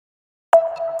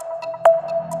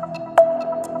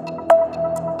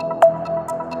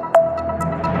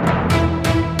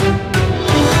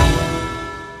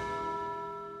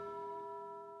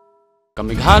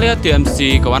Meghalaya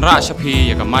TMC kawan rak shapi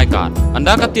ya kamai kan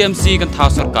anda ka TMC kan thau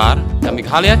sarkar ka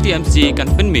Meghalaya TMC kan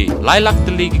pinmi lailak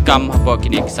teli ki kam hapo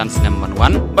kini kisan snem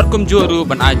manwan berkum juru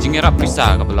ban ajing era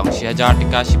pisa ka belong syajar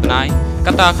dikasi benai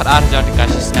kata khat arja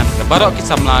dikasi snem ka barok ki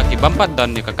samla ki bampat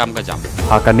dan ni ka kam ka jam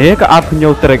hakane ka ap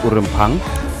nyau trek urempang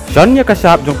jan ya ka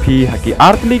sap jong pi haki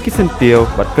artli ki sentio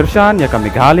bat kersan ya ka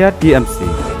Meghalaya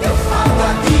TMC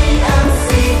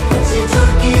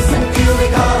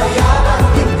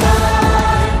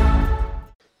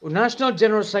National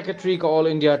General Secretary ka All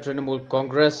India Trinamool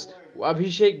Congress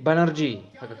Abhishek Banerjee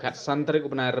hakakat santri ko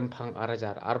benai rempang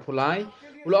arajar arpulai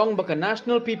ulong baka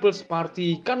National People's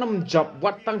Party kanam job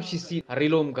watang sisi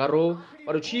harilom Garo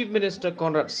baru Chief Minister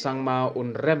Conrad Sangma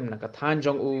un rem na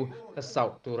kathanjong u ka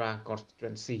South Tura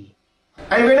constituency.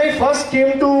 And when I first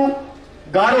came to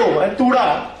Garo and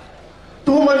Tura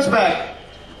 2 months back,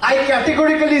 I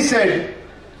categorically said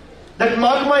that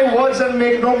mark my words and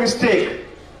make no mistake,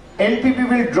 NPP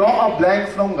will draw a blank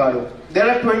from Garo. There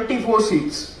are 24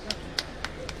 seats.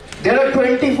 There are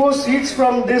 24 seats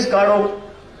from this Garo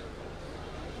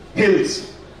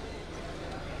hills.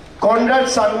 Conrad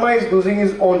Sangma is losing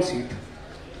his own seat.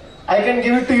 I can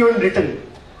give it to you in written.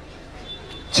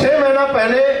 6 महीना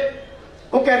पहले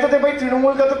वो कहते थे भाई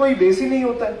तृणमूल का तो कोई base ही नहीं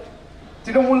होता है.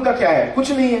 तृणमूल का क्या है?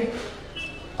 कुछ नहीं है.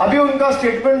 अभी उनका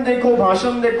स्टेटमेंट देखो,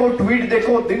 भाषण देखो, ट्वीट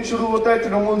देखो, दिन शुरू होता है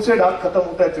तृणमूल से, रात खत्म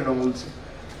होता है तृणमूल से.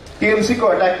 TMC को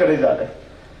अटैक करे जा रहे हैं.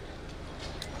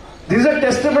 This is a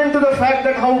testament to the fact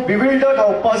that how bewildered,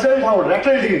 how puzzled, how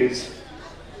rattled he is.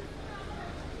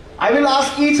 I will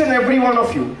ask each and every one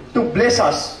of you to bless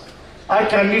us, our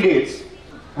candidates.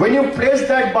 When you press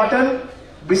that button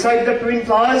beside the twin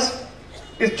flowers,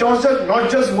 it's not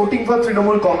just voting for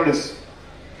Trinamool Congress.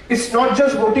 It's not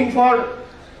just voting for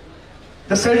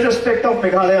the self-respect of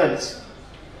Meghalayans.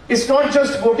 It's not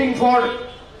just voting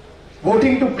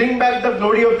to bring back the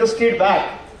glory of the state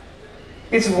back.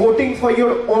 It's voting for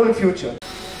your own future.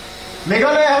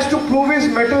 Meghalaya has to prove his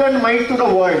mettle and might to the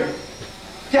world.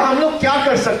 कि हम लोग क्या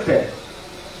कर सकते हैं?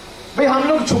 भाई हम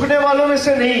लोग झुकने वालों में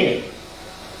से नहीं है.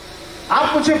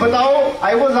 आप मुझे बताओ.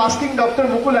 I was asking Dr.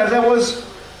 Mukul as I was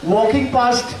walking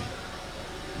past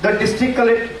the district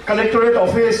collectorate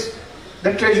office,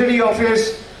 the treasury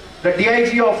office, the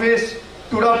DIG office,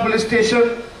 Tura police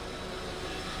station.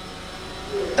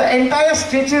 The entire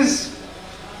stretch is,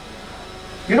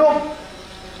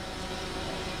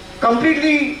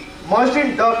 completely merged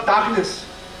in darkness.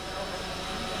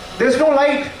 There's no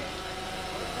light.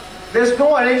 There's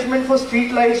no arrangement for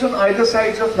street lights on either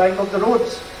sides of line of the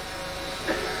roads.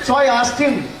 So I asked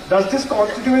him, does this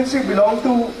constituency belong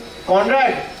to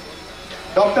Conrad?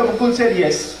 Dr. Mukul said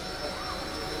yes.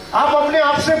 आप अपने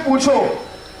आप से पूछो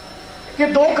कि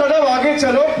 2 कदम आगे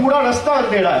चलो, पूरा रास्ता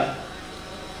अंधेरा है.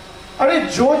 अरे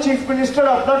जो चीफ मिनिस्टर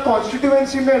अपना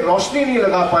कॉन्स्टिट्यूएंसी में रोशनी नहीं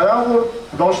लगा पाया, वो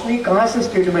रोशनी कहां से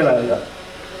स्टेट में लाएगा?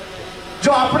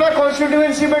 जो अपना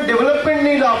कॉन्स्टिट्यूएंसी में डेवलपमेंट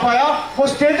नहीं ला पाया, वो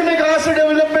स्टेट में कहां से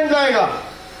डेवलपमेंट लाएगा?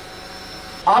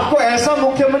 आपको ऐसा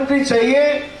मुख्यमंत्री चाहिए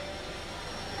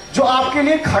जो आपके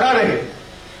लिए खड़ा रहे,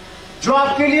 जो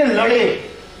आपके लिए लड़े,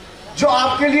 जो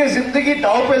आपके लिए जिंदगी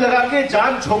दांव पे लगा के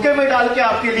जान झोंके में डाल के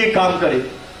आपके लिए काम करे,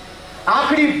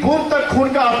 आखिरी बूंद तक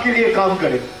खून का आपके लिए काम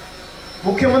करे.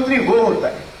 मुख्यमंत्री वो होता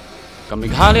है.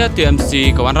 Meghalaya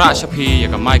TMC kawan rak shapi ya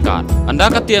kamai kan anda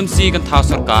ka TMC kan thau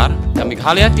sarkar ka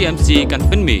Meghalaya TMC kan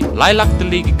pinmi lailak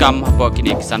teli ki kam hapo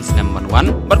kini kisan snem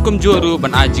manwan berkum juru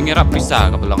ban ajing era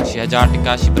pisa ka belong syajar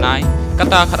dikasi benai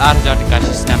kata khat arja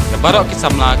dikasi snem ka barok ki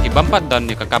samla ki bampat dan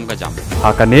ni ka kam ka jam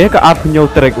hakane ka ap nyau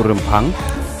trek urempang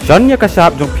jan ya ka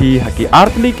sap jong pi haki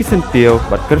artli ki sentio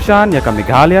bat kersan ya ka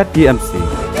Meghalaya TMC